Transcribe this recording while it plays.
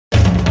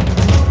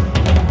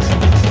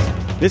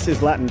This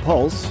is Latin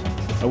Pulse,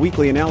 a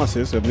weekly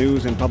analysis of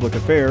news and public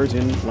affairs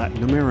in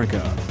Latin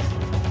America.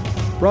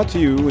 Brought to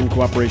you in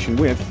cooperation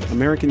with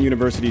American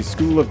University's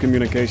School of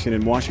Communication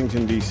in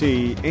Washington,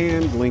 D.C.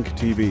 and Link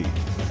TV.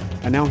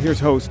 And now here's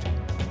host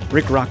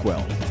Rick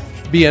Rockwell.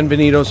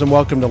 Bienvenidos and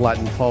welcome to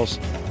Latin Pulse.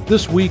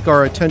 This week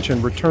our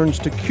attention returns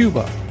to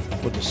Cuba.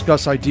 We'll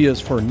discuss ideas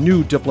for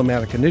new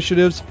diplomatic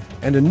initiatives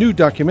and a new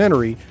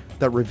documentary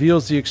that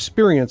reveals the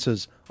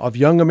experiences of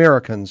young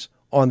Americans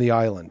on the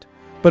island.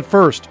 But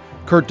first,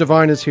 Kurt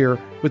Devine is here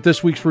with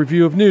this week's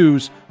review of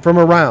news from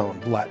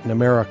around Latin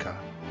America.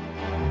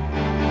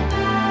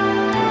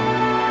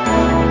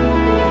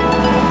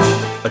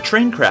 A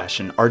train crash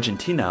in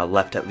Argentina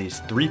left at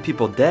least 3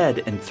 people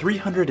dead and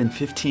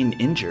 315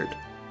 injured.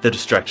 The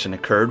destruction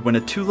occurred when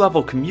a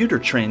 2-level commuter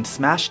train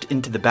smashed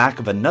into the back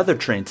of another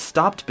train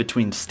stopped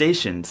between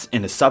stations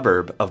in a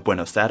suburb of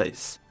Buenos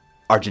Aires.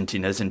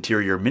 Argentina's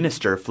Interior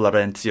Minister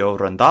Florencio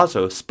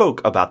Randazzo spoke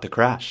about the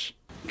crash.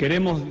 We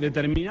want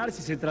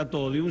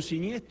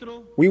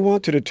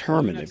to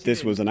determine if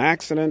this was an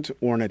accident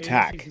or an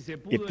attack.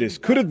 If this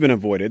could have been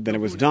avoided, then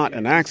it was not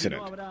an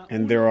accident,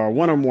 and there are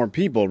one or more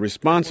people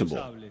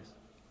responsible.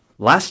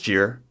 Last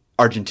year,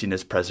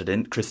 Argentina's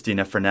President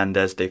Cristina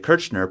Fernández de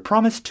Kirchner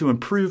promised to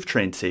improve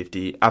train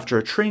safety after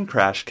a train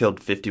crash killed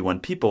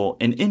 51 people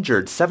and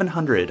injured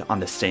 700 on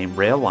the same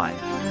rail line.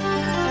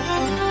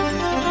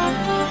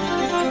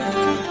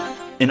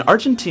 An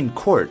Argentine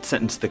court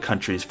sentenced the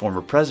country's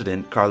former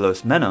president,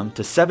 Carlos Menem,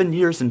 to 7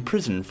 years in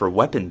prison for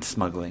weapons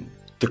smuggling.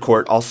 The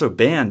court also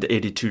banned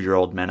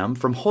 82-year-old Menem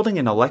from holding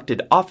an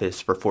elected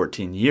office for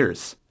 14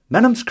 years.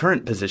 Menem's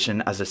current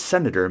position as a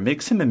senator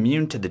makes him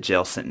immune to the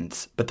jail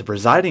sentence, but the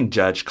presiding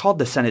judge called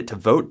the Senate to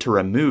vote to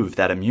remove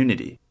that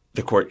immunity.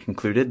 The court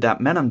concluded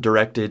that Menem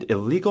directed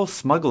illegal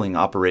smuggling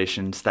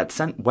operations that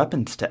sent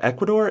weapons to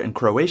Ecuador and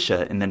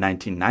Croatia in the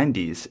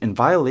 1990s in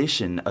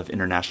violation of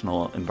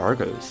international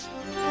embargoes.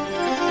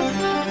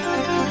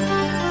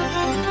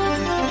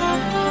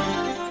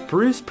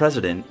 Peru's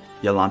president,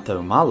 Ollanta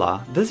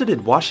Humala,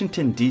 visited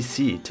Washington,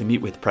 D.C. to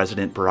meet with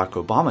President Barack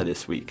Obama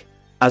this week.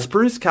 As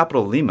Peru's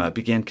capital Lima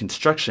began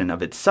construction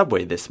of its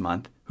subway this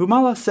month,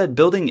 Humala said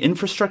building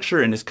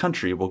infrastructure in his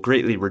country will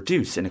greatly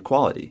reduce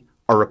inequality.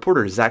 Our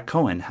reporter Zach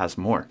Cohen has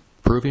more.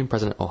 Peruvian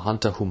President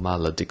Ollanta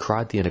Humala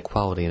decried the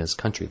inequality in his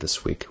country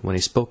this week when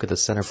he spoke at the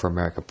Center for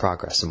American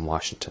Progress in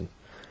Washington.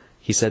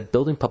 He said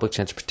building public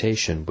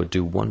transportation would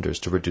do wonders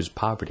to reduce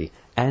poverty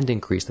and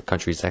increase the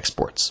country's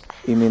exports.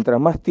 The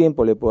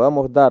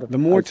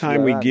more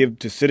time we give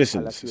to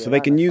citizens so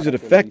they can use it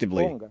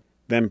effectively,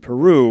 then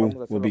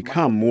Peru will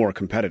become more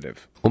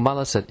competitive.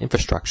 Humala said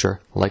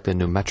infrastructure, like the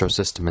new metro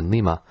system in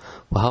Lima,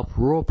 will help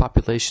rural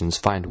populations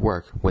find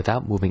work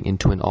without moving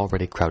into an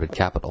already crowded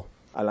capital.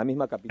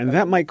 And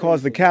that might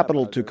cause the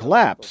capital to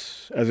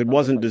collapse, as it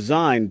wasn't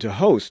designed to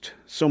host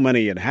so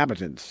many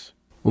inhabitants.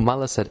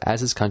 Humala said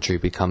as his country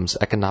becomes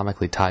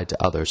economically tied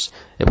to others,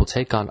 it will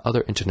take on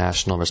other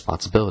international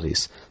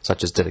responsibilities,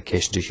 such as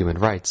dedication to human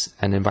rights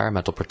and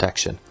environmental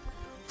protection.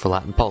 For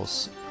Latin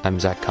Pulse, I'm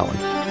Zach Cohen.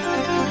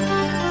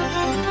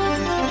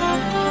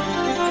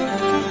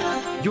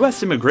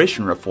 U.S.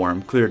 immigration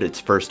reform cleared its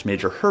first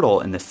major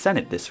hurdle in the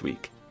Senate this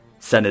week.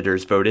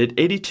 Senators voted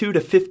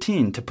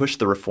 82-15 to push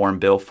the reform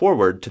bill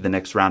forward to the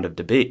next round of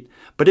debate,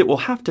 but it will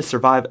have to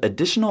survive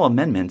additional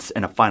amendments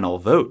and a final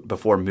vote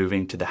before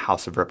moving to the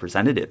House of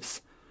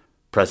Representatives.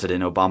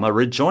 President Obama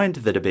rejoined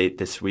the debate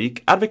this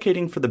week,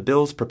 advocating for the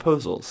bill's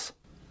proposals.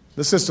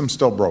 The system's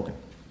still broken.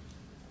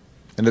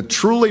 And to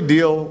truly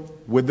deal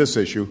with this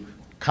issue,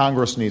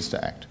 Congress needs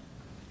to act.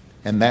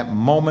 And that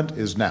moment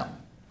is now.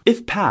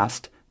 If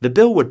passed, the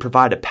bill would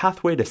provide a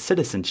pathway to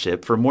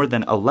citizenship for more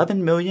than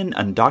 11 million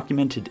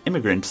undocumented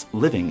immigrants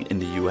living in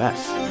the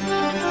U.S.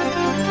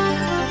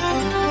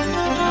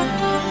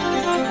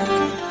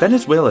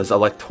 Venezuela's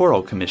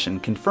Electoral Commission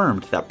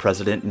confirmed that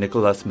President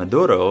Nicolas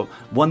Maduro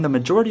won the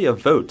majority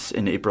of votes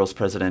in April's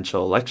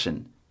presidential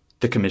election.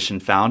 The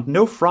commission found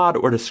no fraud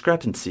or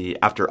discrepancy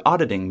after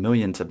auditing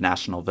millions of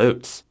national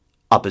votes.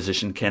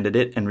 Opposition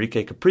candidate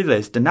Enrique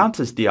Capriles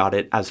denounces the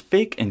audit as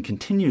fake and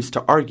continues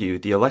to argue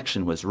the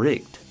election was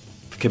rigged.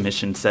 The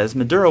commission says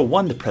Maduro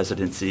won the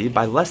presidency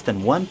by less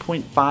than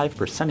 1.5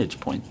 percentage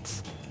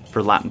points.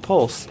 For Latin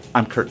Pulse,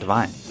 I'm Kurt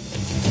Devine.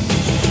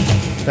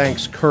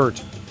 Thanks,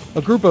 Kurt.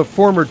 A group of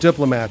former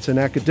diplomats and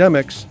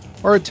academics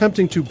are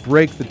attempting to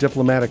break the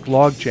diplomatic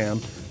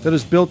logjam that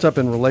has built up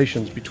in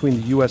relations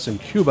between the U.S.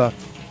 and Cuba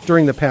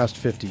during the past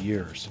 50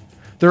 years.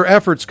 Their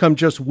efforts come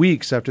just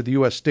weeks after the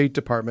U.S. State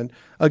Department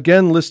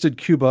again listed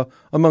Cuba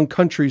among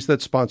countries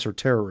that sponsor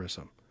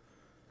terrorism.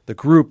 The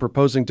group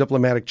proposing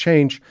diplomatic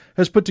change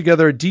has put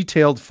together a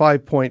detailed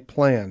 5-point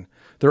plan.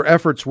 Their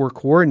efforts were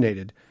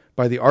coordinated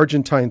by the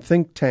Argentine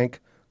think tank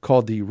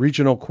called the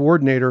Regional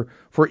Coordinator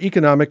for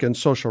Economic and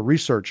Social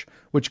Research,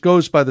 which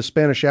goes by the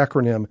Spanish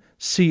acronym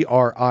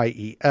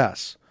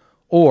CRIES,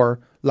 or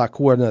La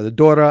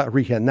Coordinadora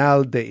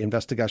Regional de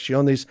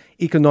Investigaciones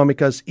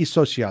Económicas y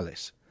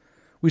Sociales.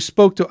 We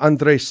spoke to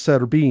Andrés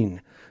Servín,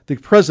 the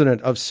president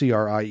of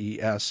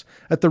CRIES,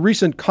 at the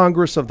recent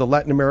Congress of the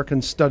Latin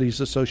American Studies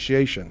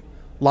Association,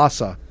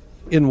 LASA,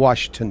 in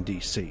Washington,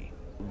 D.C.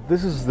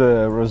 This is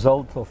the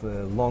result of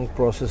a long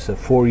process, a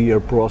 4-year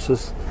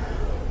process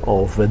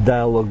of a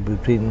dialogue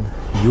between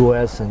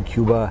U.S. and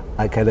Cuba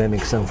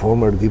academics and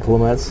former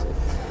diplomats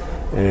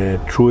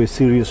through a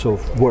series of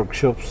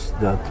workshops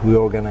that we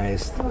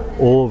organized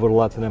all over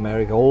Latin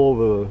America, all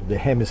over the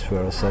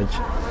hemisphere as such.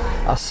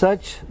 As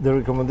such, the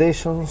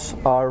recommendations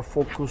are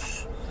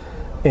focused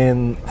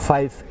in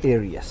 5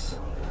 areas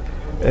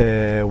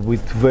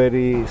with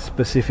very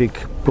specific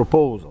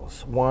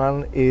proposals.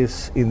 One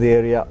is in the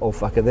area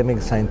of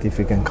academic,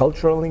 scientific, and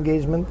cultural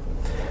engagement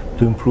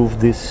to improve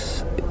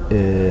this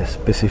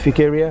specific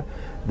area.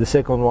 The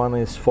second one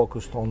is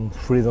focused on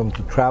freedom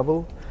to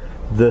travel.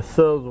 The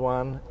third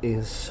one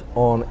is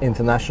on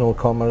international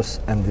commerce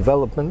and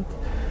development.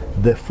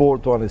 The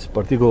fourth one is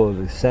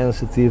particularly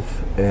sensitive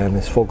and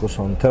is focused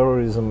on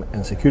terrorism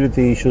and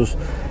security issues.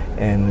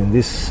 And in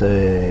this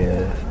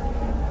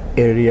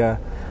area,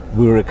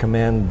 we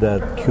recommend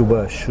that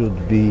Cuba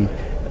should be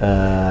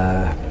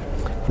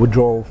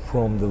withdrawn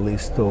from the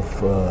list of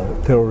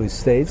terrorist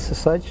states as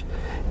such.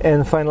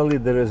 And finally,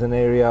 there is an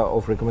area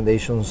of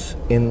recommendations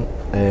in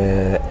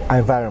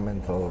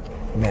environmental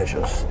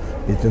measures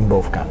between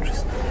both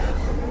countries.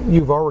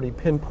 You've already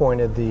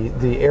pinpointed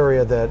the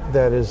area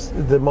that is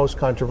the most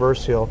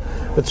controversial,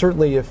 but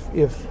certainly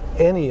if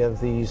any of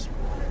these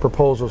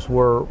proposals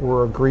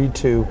were agreed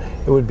to,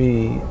 it would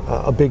be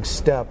a big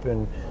step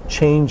in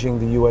changing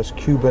the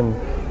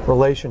U.S.-Cuban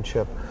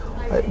relationship.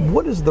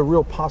 What is the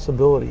real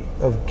possibility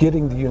of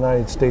getting the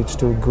United States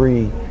to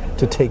agree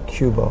to take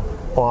Cuba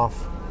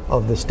off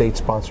of the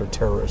state-sponsored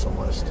terrorism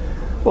list?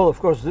 Well, of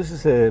course, this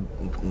is a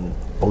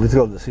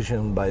political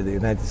decision by the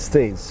United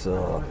States.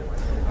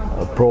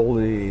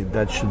 Probably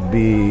that should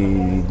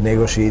be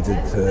negotiated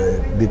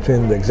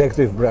between the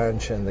executive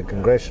branch and the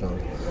congressional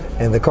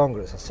and the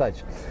Congress as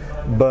such.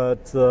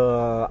 But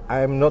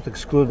I'm not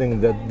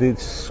excluding that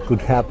this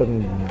could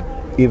happen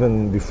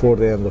even before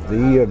the end of the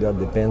year. That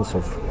depends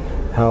of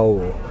how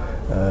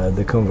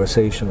the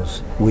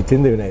conversations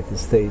within the United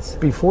States.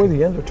 Before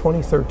the end of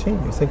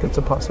 2013, you think it's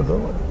a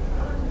possibility?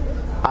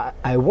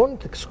 I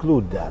won't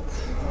exclude that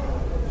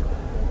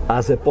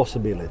as a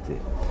possibility,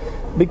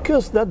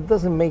 because that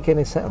doesn't make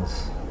any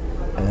sense.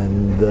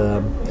 And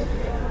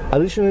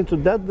additionally to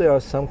that, there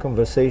are some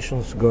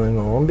conversations going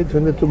on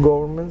between the two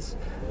governments.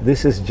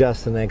 This is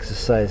just an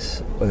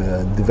exercise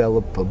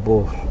developed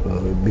both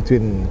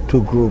between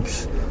two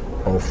groups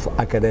of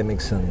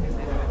academics and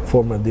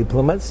former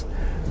diplomats,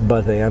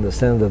 but I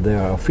understand that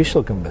there are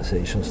official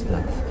conversations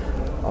that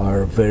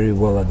are very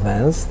well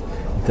advanced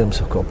in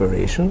terms of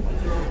cooperation,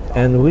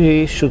 and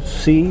we should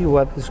see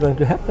what is going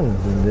to happen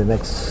in the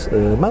next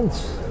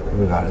months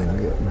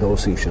regarding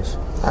those issues.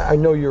 I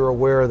know you're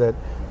aware that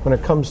when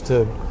it comes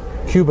to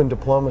Cuban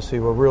diplomacy,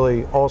 we're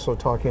really also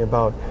talking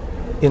about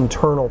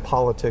internal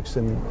politics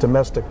and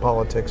domestic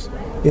politics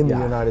in the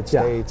United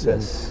States,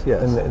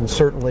 and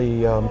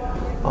certainly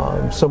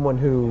someone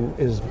who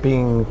is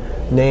being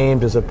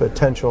named as a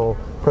potential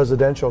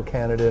presidential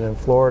candidate in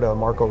Florida,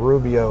 Marco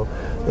Rubio,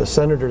 the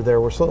senator there,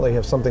 will certainly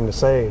have something to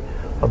say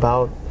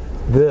about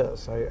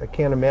this. I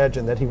can't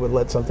imagine that he would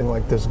let something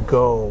like this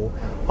go,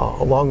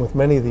 along with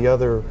many of the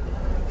other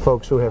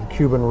folks who have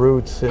Cuban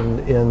roots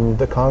in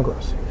the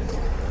Congress.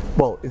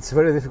 Well, it's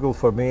very difficult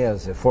for me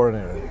as a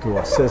foreigner to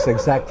assess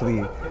exactly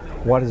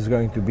what are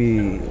going to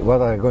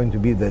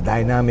be the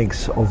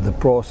dynamics of the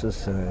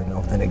process and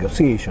of the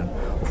negotiation.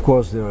 Of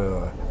course,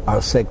 there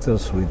are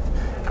sectors with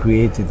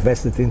created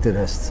vested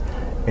interests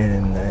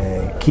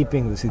in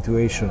keeping the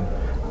situation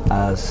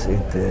as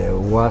it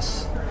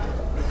was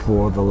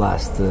for the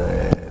last,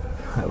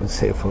 I would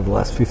say, for the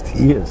last 50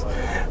 years.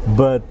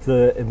 But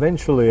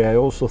eventually, I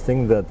also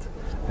think that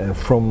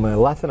from a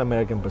Latin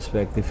American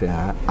perspective,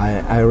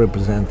 I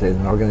represent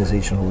an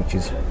organization which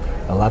is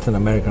a Latin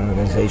American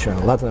organization,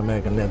 a Latin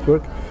American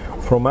network.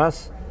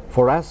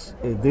 For us,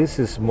 this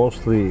is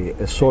mostly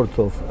a sort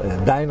of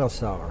a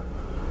dinosaur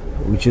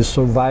which is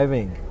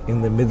surviving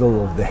in the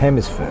middle of the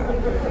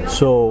hemisphere.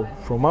 So,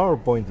 from our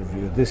point of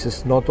view, this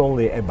is not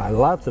only a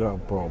bilateral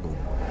problem,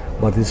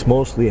 but it's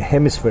mostly a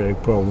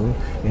hemispheric problem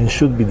and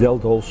should be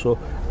dealt also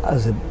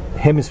as a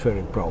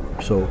hemispheric problem.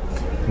 So,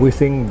 we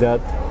think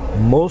that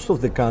most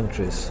of the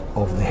countries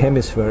of the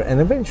hemisphere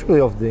and eventually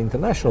of the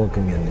international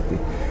community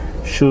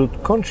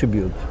should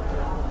contribute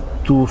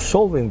to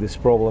solving this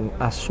problem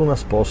as soon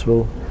as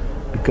possible,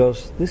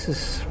 because this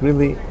is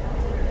really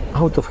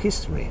out of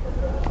history.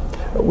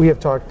 We have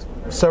talked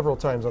several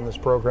times on this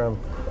program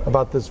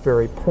about this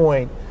very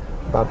point,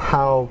 about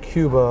how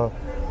Cuba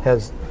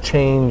has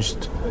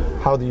changed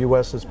how the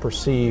U.S. is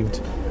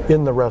perceived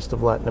in the rest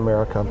of Latin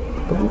America.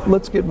 But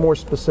let's get more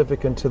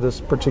specific into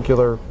this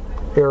particular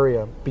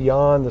area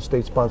beyond the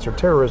state-sponsored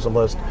terrorism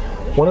list.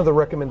 One of the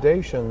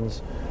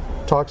recommendations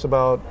talks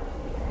about,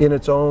 in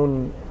its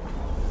own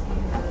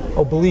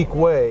oblique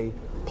way,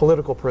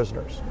 political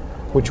prisoners,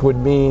 which would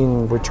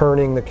mean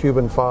returning the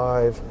Cuban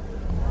Five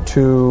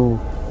to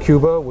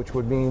Cuba, which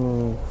would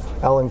mean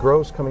Alan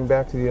Gross coming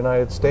back to the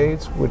United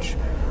States, which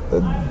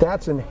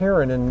that's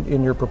inherent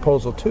in your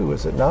proposal too,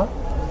 is it not?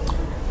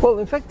 Well,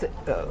 in fact,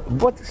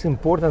 what is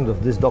important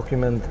of this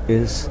document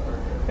is,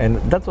 and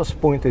that was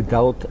pointed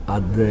out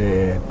at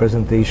the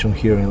presentation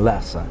here in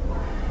Lhasa,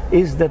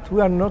 is that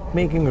we are not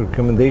making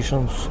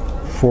recommendations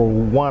for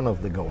one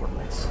of the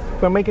governments.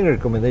 We are making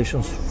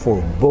recommendations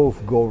for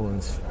both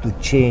governments to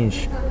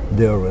change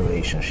their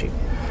relationship.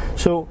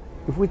 So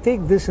if we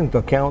take this into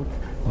account,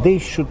 they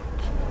should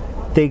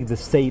take the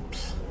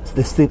steps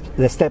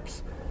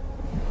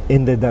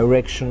in the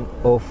direction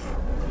of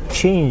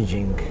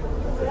changing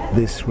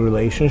this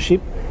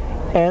relationship,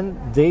 and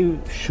they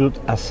should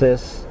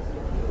assess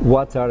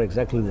what are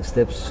exactly the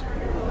steps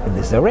in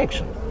this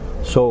direction.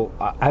 So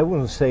I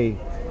wouldn't say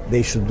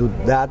they should do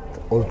that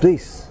or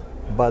this,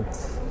 but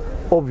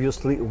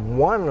obviously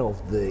one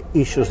of the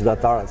issues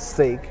that are at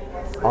stake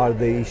are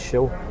the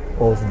issue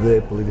of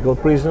the political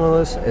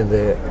prisoners and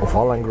of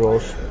Alan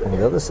Gross on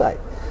the other side.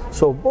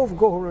 So both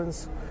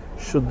governments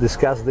should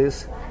discuss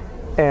this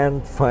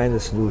and find a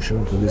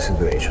solution to this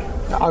situation.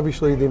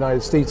 Obviously, the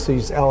United States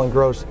sees Alan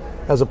Gross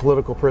as a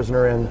political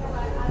prisoner, and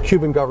the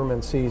Cuban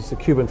government sees the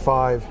Cuban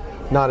Five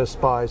not as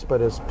spies,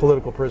 but as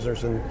political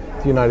prisoners in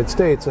the United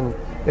States.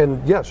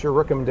 And yes, your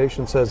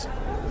recommendation says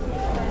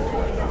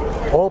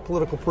all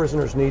political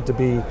prisoners need to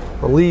be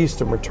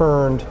released and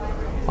returned.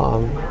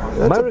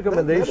 My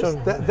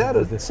recommendation... That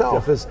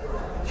itself is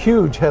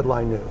huge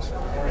headline news.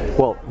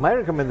 Well, my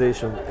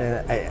recommendation,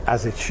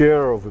 as a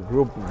chair of a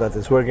group that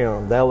is working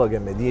on dialogue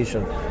and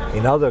mediation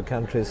in other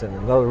countries and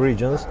in other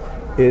regions,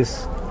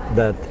 is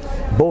that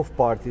both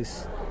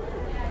parties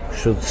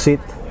should sit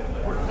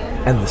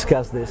and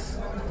discuss this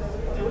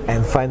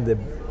and find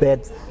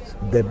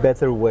the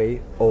better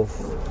way of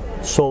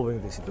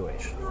solving the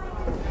situation.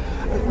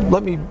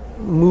 Let me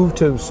move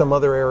to some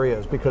other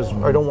areas, because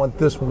I don't want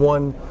this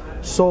one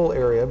sole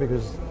area,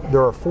 because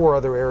there are 4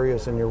 other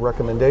areas in your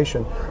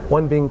recommendation,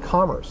 one being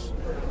commerce.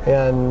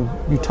 And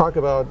you talk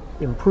about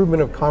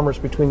improvement of commerce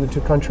between the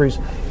two countries.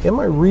 Am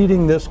I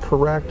reading this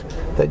correct,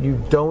 that you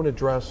don't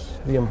address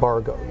the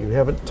embargo? You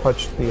haven't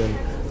touched the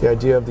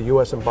idea of the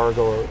U.S.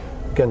 embargo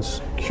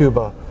against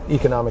Cuba,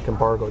 economic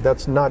embargo.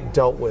 That's not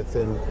dealt with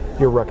in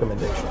your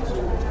recommendations.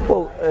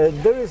 Well,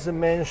 there is a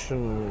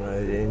mention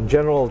in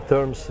general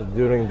terms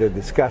during the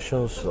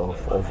discussions of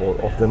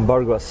the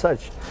embargo as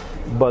such,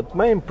 but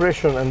my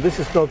impression, and this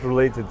is not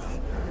related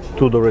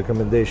to the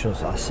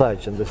recommendations as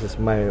such, and this is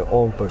my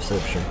own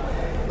perception,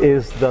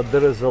 is that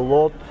there is a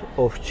lot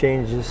of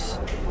changes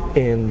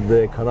in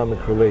the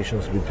economic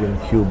relations between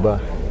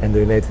Cuba and the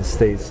United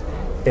States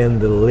in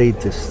the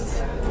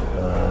latest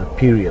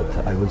period,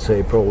 I would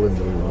say probably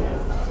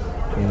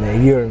in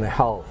a year and a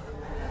half,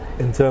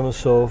 in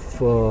terms of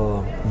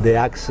the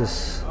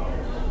access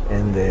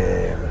and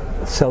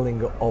the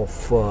selling of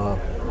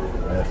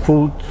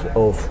food,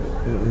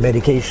 of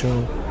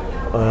medication,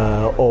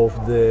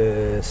 of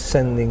the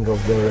sending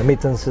of the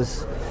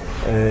remittances,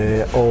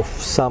 of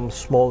some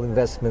small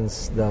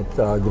investments that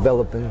are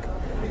developing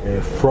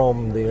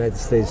from the United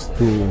States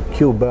to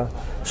Cuba.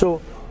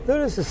 So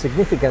there is a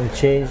significant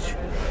change,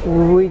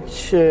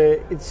 which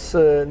it's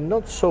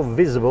not so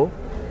visible,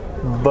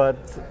 but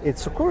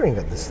it's occurring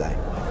at this time.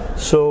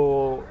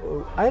 So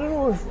I don't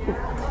know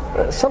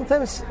if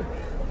sometimes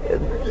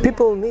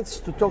people need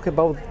to talk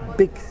about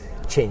big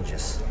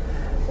changes,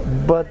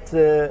 but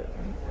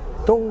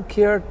don't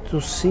care to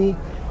see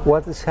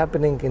what is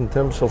happening in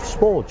terms of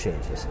small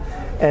changes.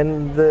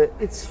 And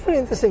it's very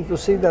interesting to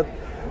see that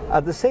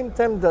at the same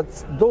time that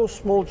those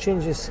small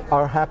changes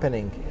are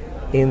happening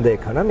in the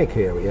economic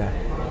area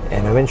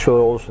and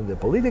eventually also in the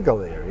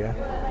political area,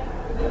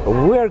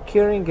 we are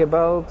caring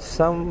about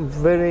some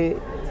very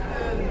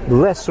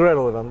less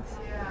relevant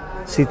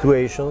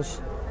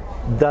situations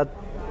that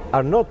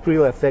are not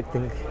really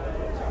affecting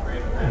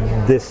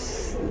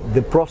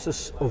the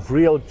process of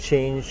real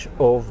change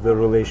of the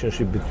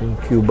relationship between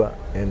Cuba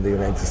and the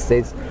United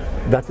States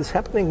that is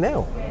happening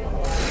now.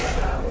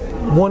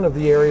 One of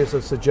the areas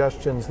of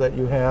suggestions that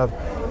you have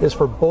is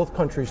for both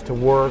countries to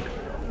work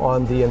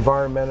on the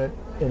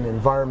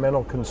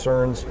environmental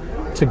concerns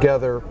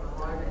together.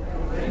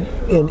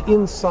 And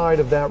inside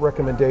of that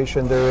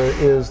recommendation, there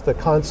is the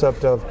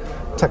concept of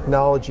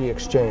technology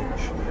exchange,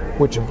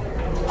 which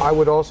I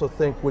would also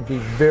think would be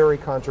very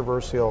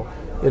controversial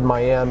in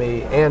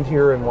Miami and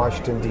here in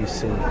Washington,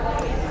 D.C.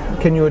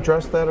 Can you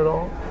address that at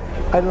all?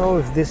 I don't know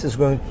if this is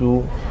going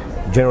to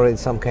generate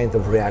some kind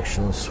of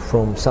reactions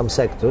from some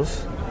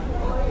sectors.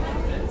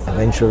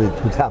 Eventually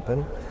it would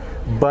happen,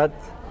 but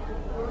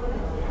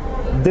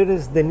there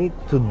is the need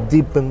to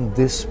deepen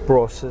this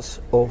process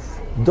of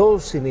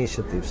those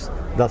initiatives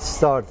that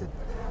started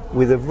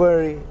with a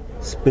very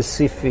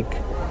specific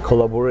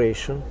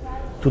collaboration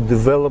to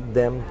develop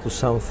them to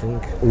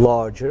something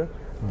larger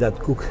that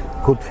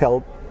could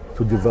help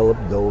to develop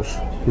those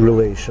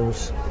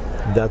relations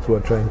that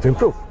we're trying to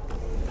improve.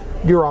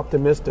 You're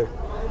optimistic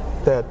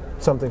that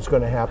something's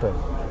going to happen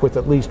with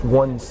at least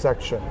one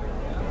section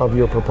of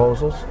your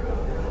proposals?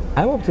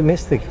 I'm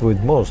optimistic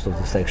with most of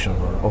the section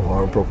of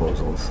our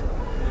proposals.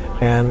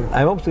 And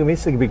I'm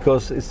optimistic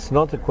because it's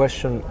not a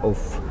question of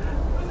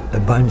a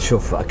bunch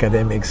of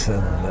academics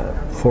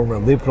and former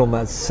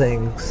diplomats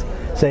saying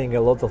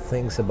a lot of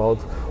things about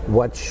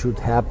what should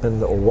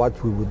happen or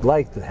what we would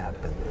like to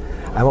happen.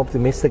 I'm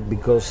optimistic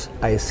because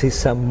I see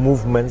some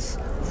movements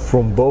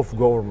from both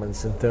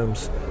governments in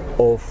terms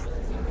of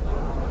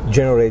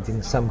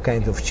generating some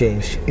kind of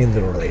change in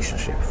the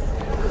relationship.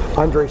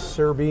 Andres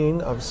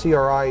Serbin of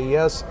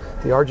CRIES,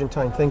 the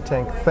Argentine think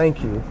tank,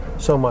 thank you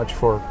so much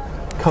for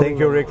coming. Thank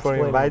you, Rick, for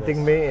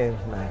inviting me, and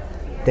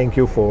thank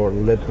you for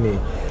letting me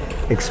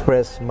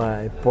express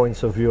my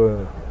points of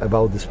view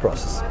about this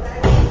process.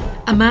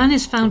 A man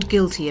is found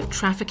guilty of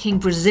trafficking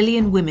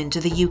Brazilian women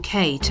to the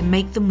UK to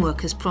make them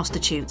work as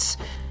prostitutes.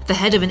 The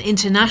head of an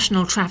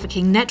international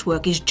trafficking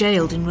network is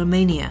jailed in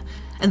Romania,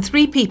 and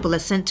 3 people are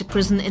sent to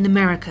prison in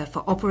America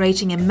for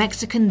operating a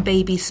Mexican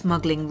baby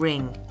smuggling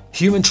ring.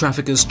 Human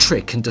traffickers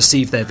trick and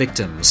deceive their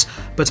victims,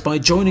 but by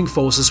joining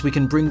forces we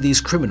can bring these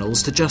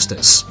criminals to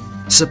justice.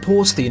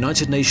 Support the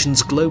United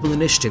Nations Global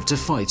Initiative to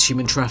Fight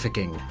Human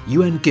Trafficking,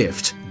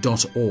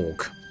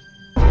 ungift.org.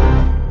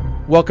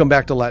 Welcome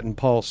back to Latin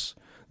Pulse.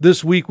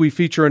 This week we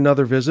feature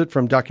another visit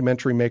from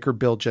documentary maker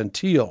Bill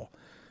Gentile.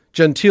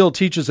 Gentile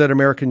teaches at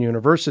American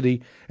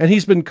University, and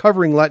he's been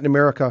covering Latin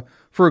America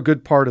for a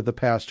good part of the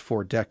past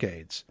 4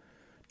 decades.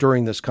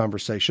 During this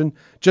conversation,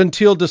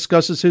 Gentile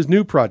discusses his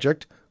new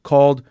project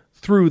called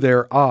Through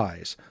Their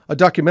Eyes, a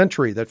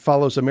documentary that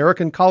follows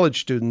American college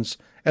students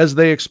as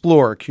they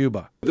explore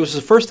Cuba. This was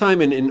the first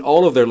time in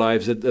all of their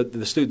lives that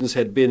the students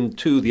had been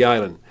to the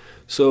island.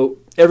 So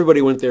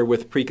everybody went there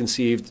with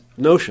preconceived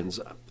notions.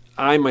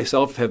 I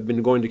myself have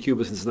been going to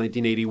Cuba since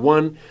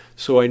 1981,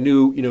 so I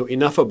knew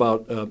enough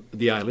about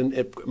the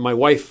island. My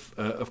wife,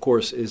 of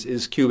course,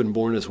 is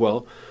Cuban-born as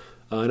well,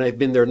 and I've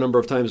been there a number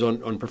of times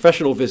on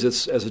professional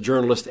visits as a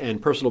journalist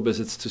and personal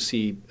visits to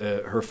see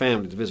her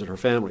family, to visit her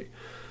family.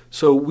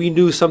 So we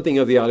knew something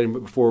of the island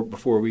before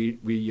we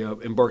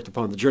embarked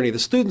upon the journey. The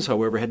students,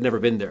 however, had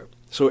never been there.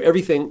 So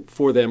everything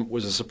for them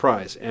was a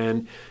surprise.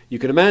 And you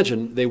can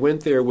imagine they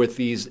went there with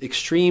these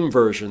extreme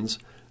versions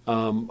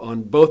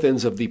on both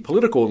ends of the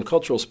political and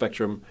cultural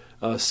spectrum,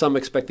 some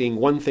expecting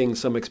one thing,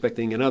 some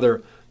expecting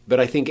another. But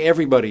I think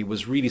everybody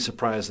was really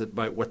surprised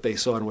by what they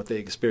saw and what they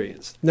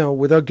experienced. Now,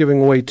 without giving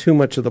away too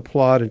much of the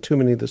plot and too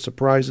many of the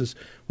surprises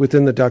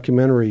within the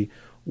documentary,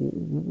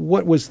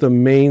 what was the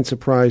main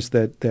surprise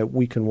that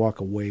we can walk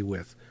away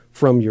with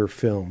from your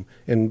film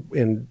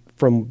and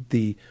from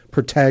the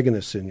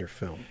protagonists in your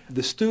film?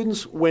 The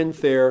students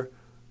went there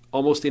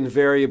almost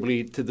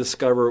invariably to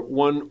discover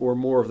one or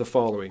more of the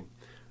following: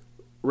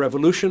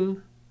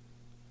 revolution,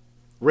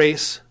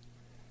 race,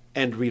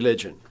 and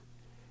religion.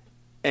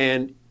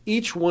 And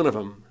each one of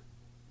them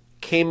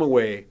came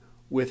away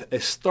with a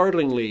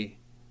startlingly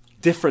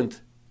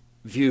different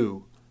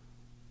view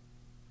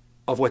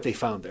of what they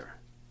found there.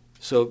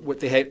 So what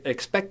they had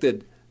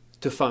expected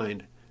to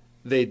find,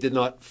 they did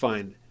not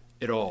find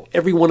at all.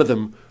 Every one of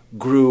them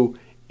grew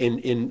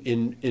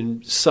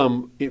in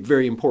some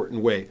very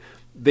important way.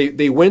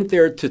 They went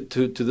there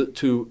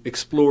to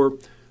explore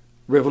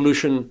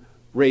revolution,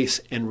 race,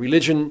 and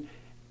religion,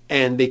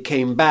 and they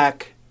came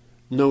back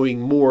knowing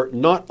more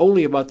not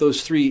only about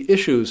those 3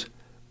 issues,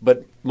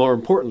 but more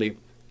importantly,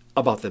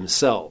 about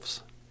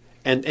themselves.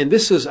 And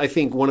this is, I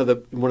think, one of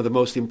the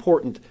most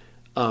important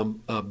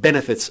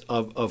benefits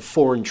of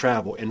foreign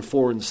travel and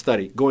foreign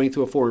study, going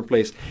to a foreign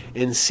place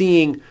and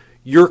seeing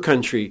your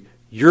country,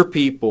 your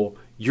people,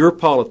 your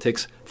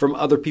politics from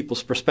other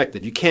people's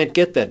perspective. You can't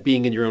get that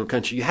being in your own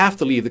country. You have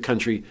to leave the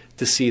country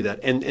to see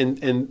that.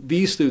 And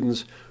these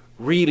students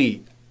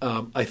really,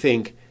 I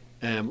think,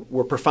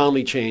 were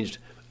profoundly changed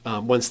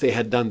once they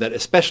had done that,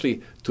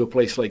 especially to a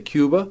place like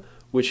Cuba,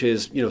 which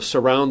is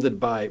surrounded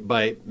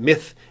by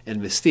myth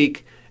and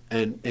mystique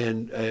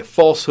and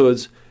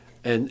falsehoods.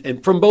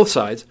 And from both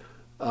sides,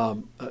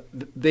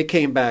 they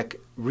came back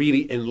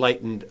really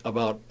enlightened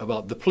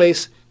about the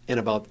place and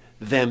about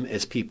them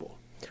as people.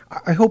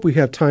 I hope we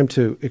have time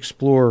to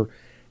explore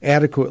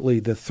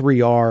adequately the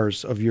 3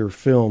 R's of your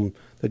film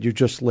that you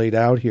just laid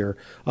out here.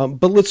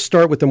 But let's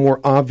start with the more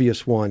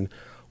obvious one,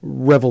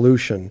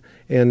 revolution.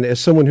 And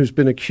as someone who's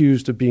been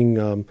accused of being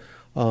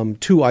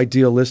too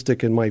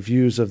idealistic in my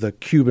views of the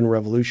Cuban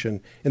Revolution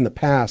in the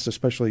past,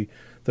 especially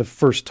the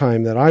first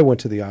time that I went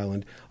to the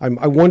island,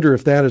 I wonder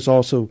if that is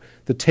also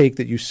the take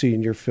that you see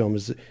in your film,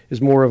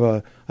 is more of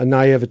a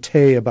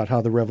naivete about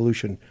how the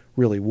revolution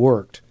really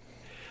worked.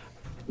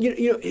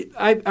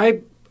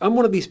 I'm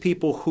one of these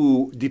people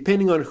who,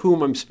 depending on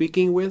whom I'm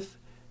speaking with,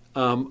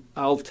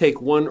 I'll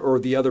take one or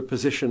the other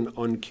position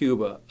on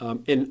Cuba.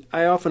 And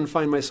I often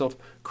find myself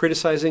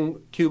criticizing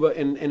Cuba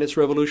and its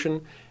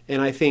revolution,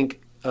 and I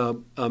think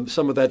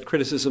some of that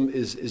criticism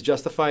is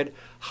justified.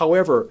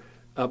 However,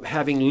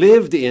 having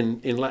lived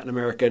in Latin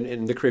America and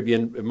in the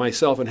Caribbean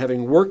myself, and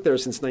having worked there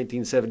since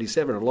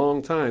 1977, a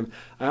long time,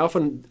 I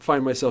often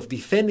find myself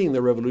defending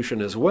the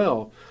revolution as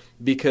well,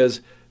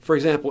 because, for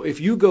example, if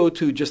you go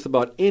to just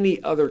about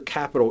any other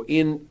capital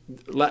in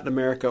Latin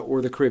America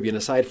or the Caribbean,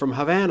 aside from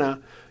Havana,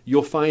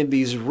 you'll find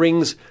these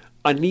rings,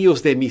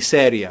 anillos de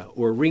miseria,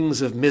 or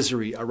rings of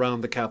misery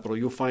around the capital.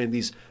 You'll find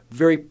these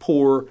very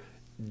poor,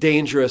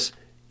 dangerous,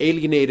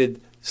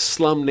 alienated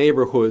slum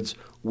neighborhoods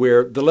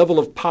where the level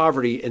of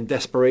poverty and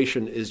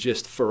desperation is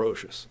just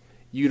ferocious.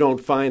 You don't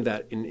find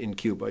that in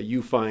Cuba.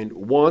 You find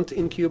want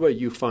in Cuba.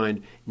 You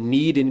find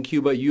need in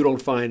Cuba. You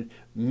don't find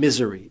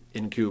misery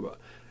in Cuba.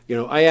 You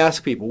know, I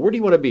ask people, where do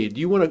you want to be? Do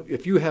you want to,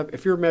 if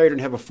you're married and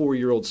have a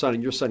 4-year-old son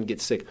and your son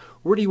gets sick,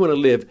 where do you want to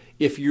live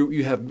if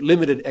you have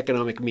limited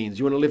economic means?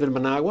 You want to live in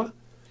Managua,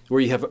 where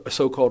you have a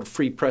so-called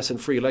free press and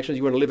free elections?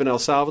 You want to live in El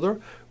Salvador,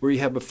 where you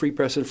have a free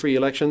press and free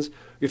elections?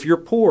 If you're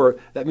poor,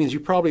 that means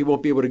you probably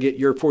won't be able to get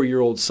your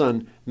 4-year-old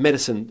son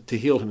medicine to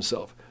heal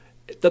himself.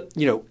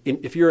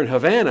 If you're in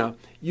Havana,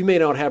 you may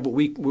not have what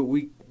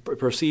we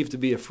perceive to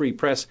be a free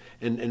press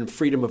and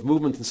freedom of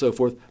movement and so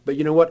forth, but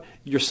you know what?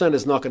 Your son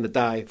is not going to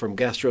die from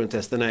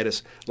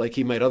gastrointestinitis like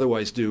he might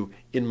otherwise do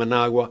in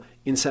Managua,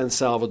 in San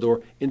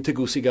Salvador, in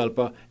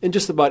Tegucigalpa, and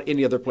just about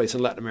any other place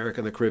in Latin America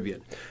and the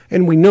Caribbean.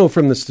 And we know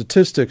from the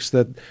statistics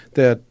that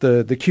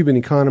the Cuban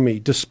economy,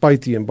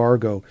 despite the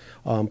embargo,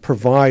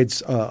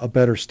 provides a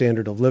better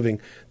standard of living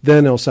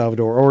than El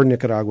Salvador or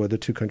Nicaragua, the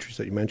two countries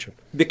that you mentioned.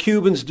 The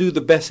Cubans do the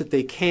best that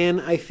they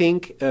can, I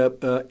think,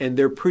 and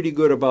they're pretty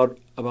good about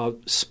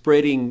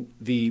spreading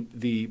the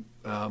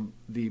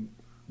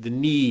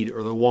need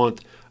or the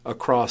want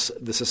across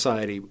the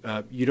society.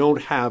 You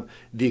don't have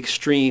the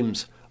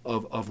extremes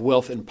of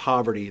wealth and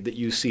poverty that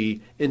you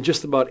see in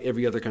just about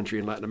every other country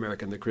in Latin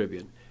America and the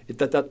Caribbean.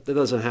 That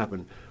doesn't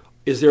happen.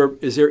 Is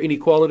there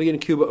inequality in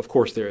Cuba? Of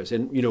course there is,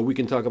 and we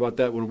can talk about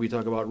that when we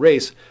talk about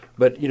race.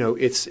 But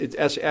it's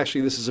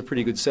actually, this is a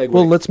pretty good segue.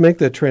 Well, let's make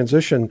that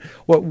transition.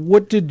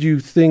 What did you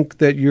think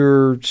that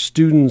your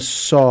students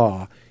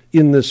saw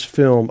in this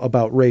film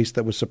about race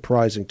that was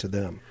surprising to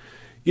them?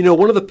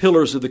 One of the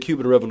pillars of the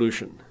Cuban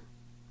Revolution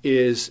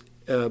is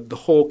the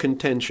whole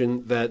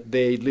contention that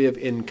they live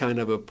in kind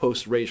of a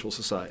post-racial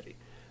society,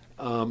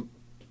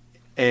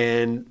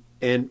 and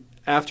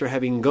after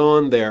having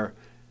gone there.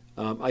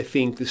 I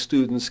think the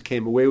students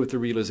came away with the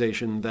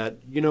realization that,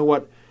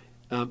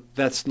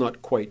 that's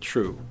not quite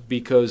true,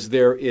 because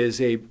there's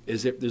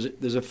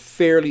a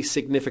fairly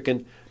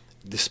significant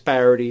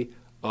disparity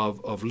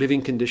of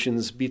living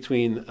conditions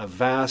between a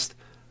vast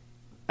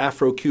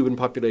Afro-Cuban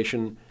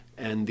population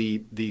and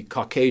the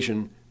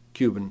Caucasian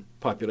Cuban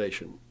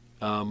population.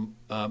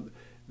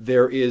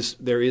 There is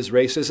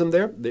racism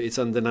there. It's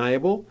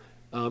undeniable.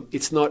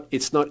 It's not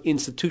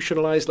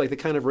institutionalized like the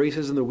kind of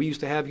racism that we used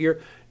to have here.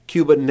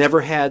 Cuba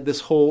never had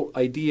this whole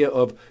idea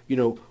of,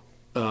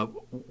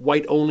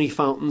 white-only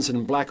fountains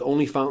and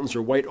black-only fountains,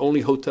 or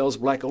white-only hotels,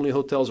 black-only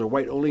hotels, or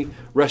white-only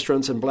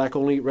restaurants and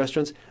black-only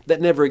restaurants.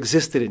 That never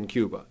existed in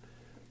Cuba.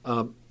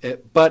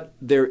 But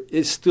there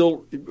is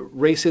still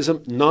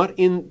racism, not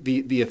in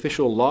the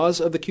official laws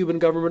of the Cuban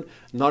government,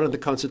 not in the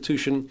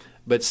Constitution,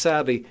 but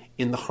sadly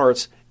in the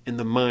hearts and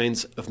the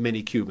minds of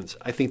many Cubans.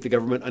 I think the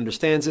government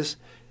understands this.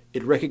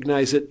 It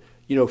recognizes it.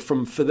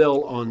 From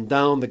Fidel on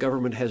down, the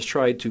government has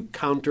tried to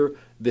counter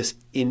this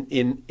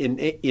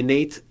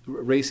innate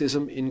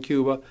racism in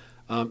Cuba.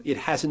 It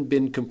hasn't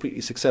been completely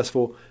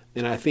successful,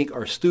 and I think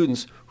our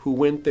students who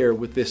went there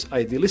with this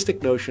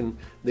idealistic notion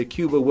that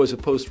Cuba was a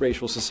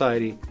post-racial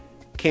society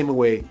came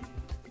away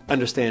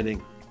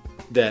understanding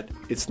that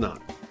it's not.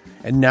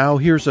 And now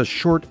here's a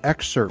short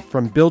excerpt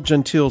from Bill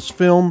Gentile's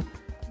film,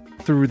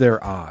 Through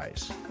Their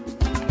Eyes.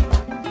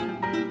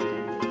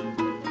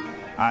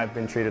 I've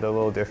been treated a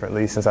little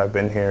differently since I've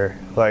been here.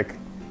 Like,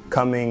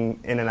 coming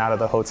in and out of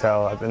the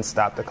hotel, I've been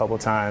stopped a couple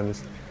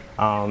times,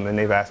 and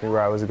they've asked me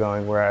where I was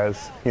going,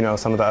 whereas,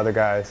 some of the other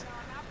guys,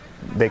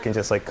 they can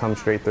just come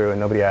straight through and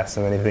nobody asks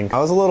them anything. I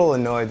was a little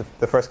annoyed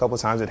the first couple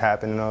times it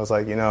happened, and I was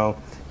like,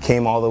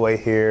 came all the way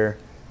here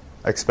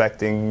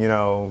expecting,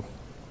 them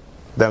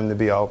to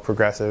be all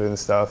progressive and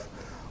stuff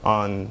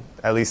on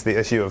at least the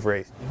issue of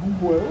race.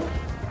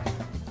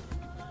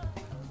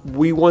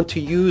 We want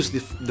to use the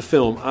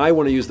film, I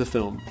want to use the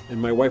film,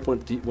 and my wife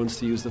wants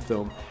to use the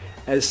film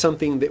as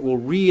something that will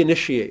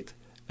reinitiate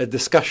a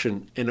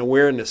discussion, an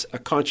awareness, a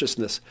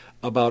consciousness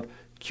about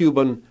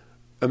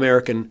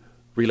Cuban-American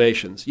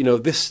relations.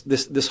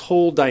 This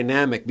whole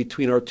dynamic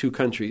between our two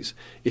countries,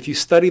 if you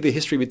study the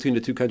history between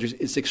the two countries,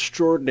 it's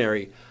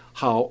extraordinary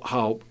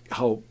how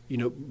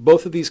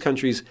both of these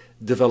countries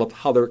developed,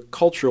 how their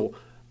cultural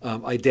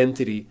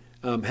identity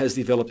has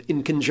developed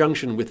in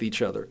conjunction with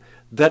each other.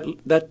 That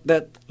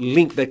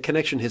link, that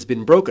connection has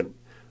been broken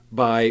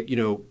by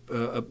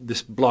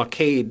this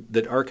blockade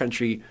that our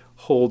country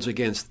holds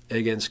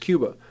against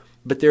Cuba.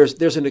 But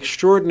there's an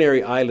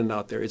extraordinary island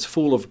out there. It's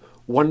full of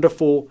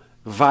wonderful,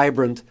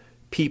 vibrant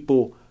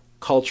people,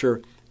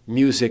 culture,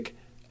 music,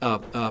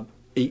 that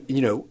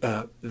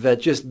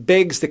just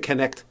begs to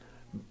connect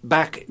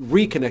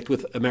reconnect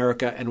with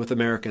America and with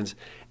Americans.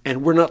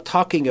 And we're not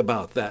talking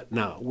about that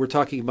now. We're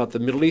talking about the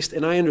Middle East,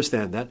 and I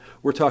understand that.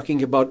 We're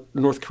talking about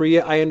North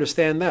Korea, I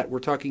understand that. We're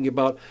talking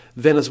about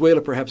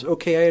Venezuela, perhaps.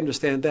 Okay, I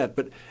understand that.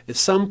 But at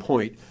some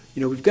point,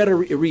 we've got to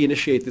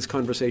reinitiate this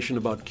conversation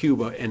about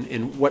Cuba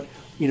and what,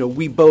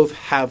 we both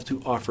have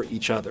to offer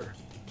each other.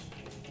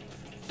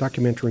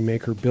 Documentary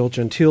maker Bill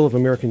Gentile of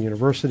American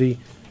University,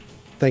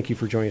 thank you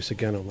for joining us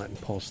again on Latin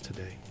Pulse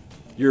today.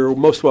 You're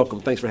most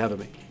welcome. Thanks for having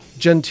me.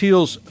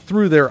 Gentile's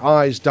Through Their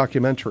Eyes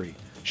documentary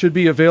should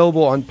be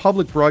available on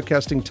public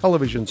broadcasting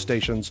television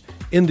stations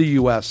in the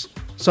U.S.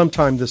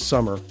 sometime this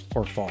summer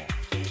or fall.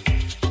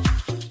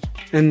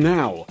 And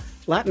now,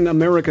 Latin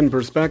American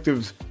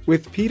Perspectives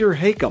with Peter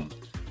Hakam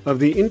of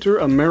the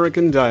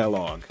Inter-American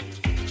Dialogue.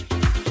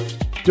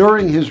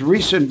 During his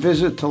recent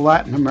visit to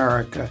Latin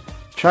America,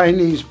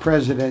 Chinese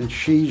President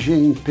Xi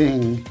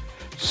Jinping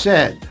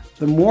said,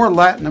 "The more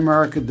Latin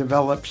America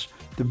develops,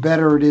 the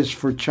better it is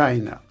for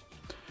China."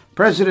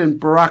 President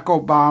Barack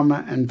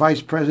Obama and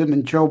Vice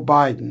President Joe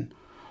Biden,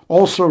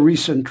 also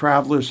recent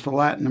travelers to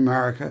Latin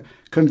America,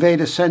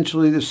 conveyed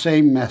essentially the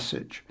same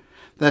message,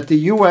 that the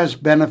U.S.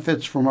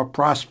 benefits from a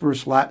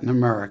prosperous Latin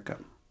America.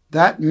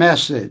 That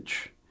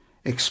message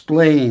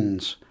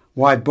explains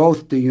why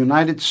both the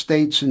United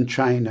States and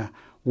China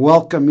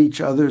welcome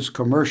each other's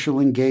commercial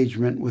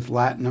engagement with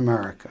Latin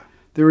America.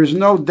 There is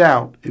no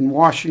doubt in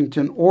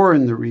Washington or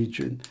in the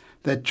region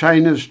that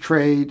China's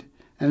trade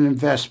and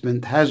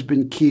investment has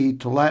been key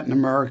to Latin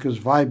America's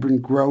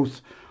vibrant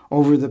growth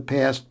over the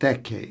past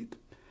decade.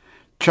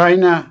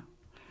 China,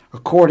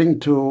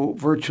 according to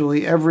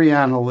virtually every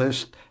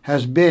analyst,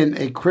 has been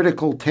a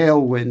critical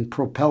tailwind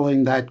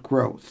propelling that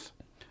growth.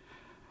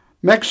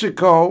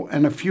 Mexico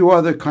and a few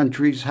other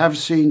countries have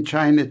seen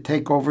China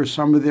take over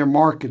some of their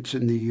markets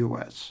in the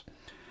U.S.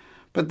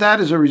 But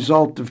that is a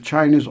result of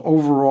China's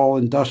overall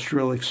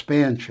industrial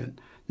expansion,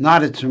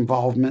 not its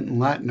involvement in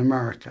Latin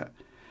America.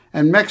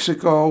 And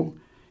Mexico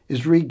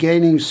is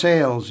regaining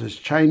sales as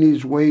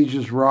Chinese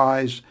wages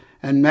rise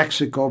and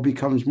Mexico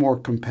becomes more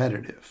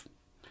competitive.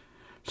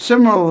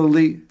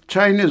 Similarly,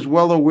 China is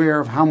well aware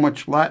of how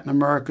much Latin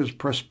America's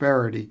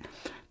prosperity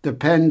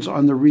depends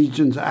on the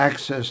region's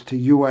access to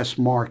U.S.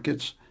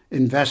 markets,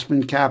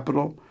 investment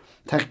capital,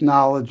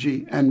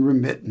 technology, and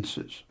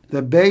remittances.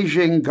 The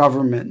Beijing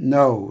government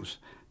knows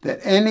that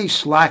any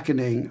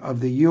slackening of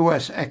the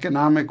U.S.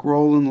 economic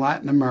role in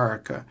Latin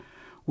America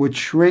would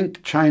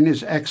shrink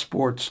China's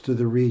exports to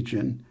the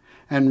region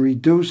and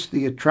reduce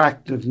the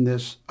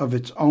attractiveness of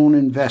its own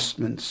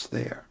investments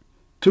there.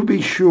 To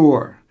be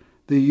sure,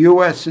 the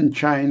U.S. and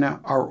China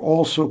are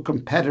also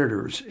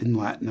competitors in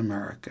Latin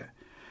America.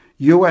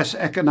 U.S.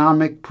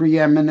 economic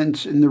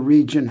preeminence in the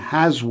region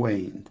has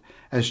waned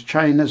as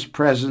China's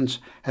presence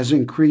has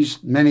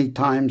increased many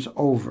times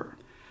over.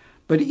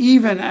 But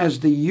even as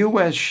the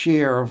U.S.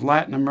 share of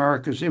Latin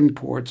America's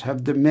imports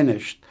have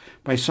diminished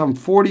by some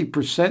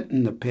 40%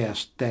 in the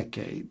past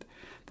decade,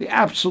 the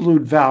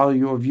absolute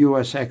value of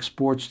U.S.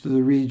 exports to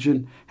the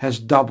region has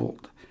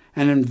doubled,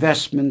 and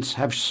investments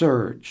have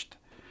surged.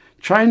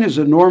 China's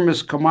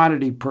enormous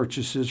commodity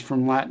purchases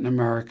from Latin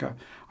America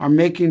are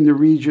making the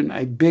region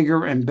a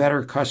bigger and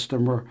better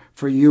customer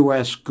for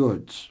U.S.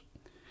 goods.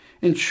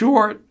 In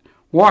short,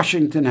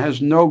 Washington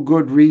has no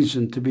good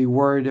reason to be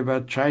worried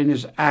about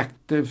China's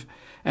active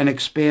and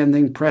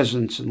expanding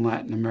presence in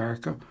Latin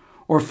America,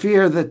 or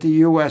fear that the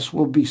U.S.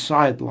 will be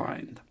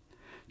sidelined.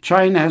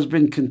 China has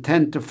been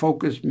content to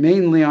focus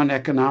mainly on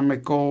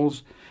economic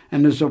goals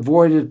and has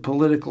avoided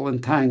political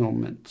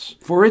entanglements.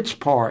 For its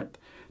part,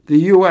 the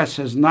U.S.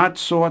 has not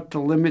sought to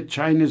limit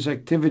China's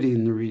activity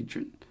in the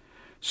region.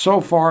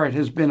 So far, it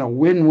has been a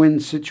win-win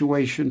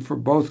situation for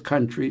both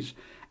countries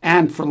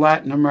and for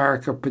Latin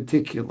America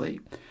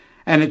particularly,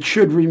 and it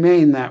should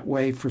remain that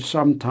way for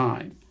some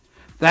time.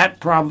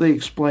 That probably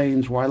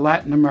explains why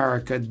Latin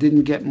America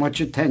didn't get much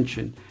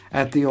attention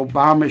at the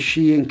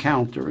Obama-Xi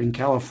encounter in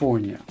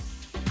California.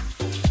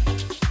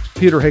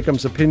 Peter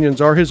Hakam's opinions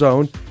are his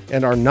own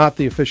and are not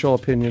the official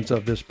opinions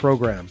of this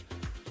program.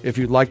 If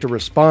you'd like to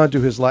respond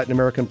to his Latin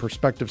American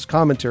Perspectives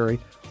commentary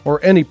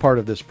or any part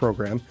of this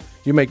program,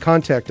 you may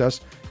contact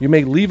us. You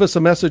may leave us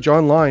a message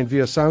online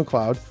via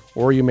SoundCloud,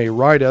 or you may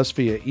write us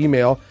via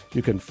email.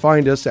 You can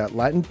find us at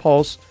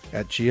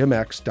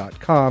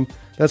latinpulse@gmx.com.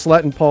 That's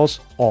Latin Pulse,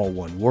 all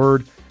one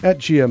word, at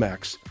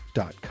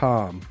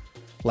gmx.com.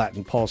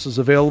 Latin Pulse is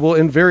available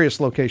in various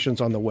locations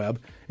on the web,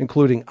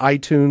 including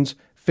iTunes,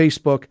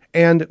 Facebook,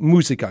 and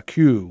Musica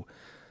Q.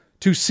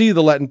 To see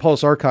the Latin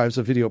Pulse archives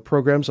of video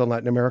programs on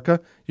Latin America,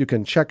 you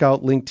can check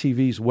out Link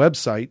TV's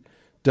website,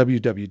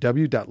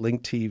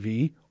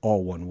 www.linktv,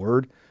 all one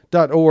word,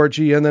 .org,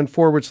 and then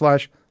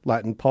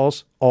 /Latin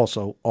Pulse,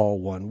 also all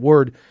one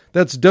word.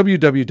 That's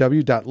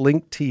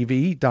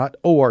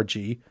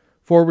www.linktv.org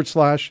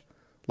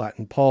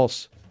 /Latin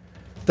Pulse.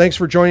 Thanks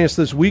for joining us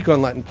this week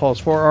on Latin Pulse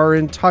for our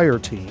entire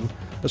team.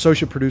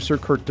 Associate producer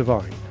Kurt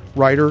Devine,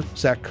 writer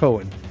Zach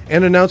Cohen,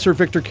 and announcer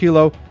Victor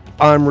Kilo.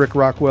 I'm Rick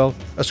Rockwell.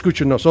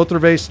 Escúchenos otra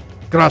vez.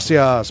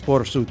 Gracias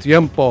por su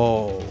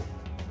tiempo.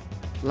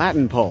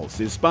 Latin Pulse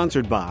is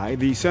sponsored by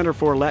the Center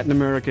for Latin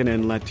American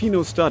and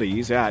Latino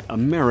Studies at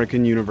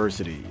American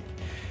University.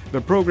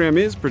 The program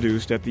is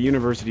produced at the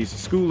university's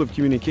School of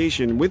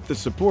Communication with the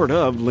support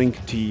of Link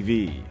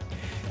TV.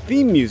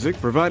 Theme music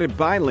provided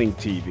by Link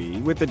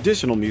TV, with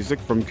additional music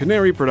from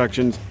Canary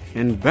Productions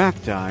and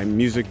Bath Time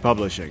Music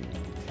Publishing.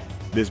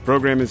 This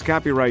program is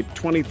copyright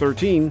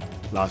 2013,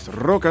 Las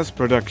Rocas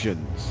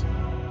Productions.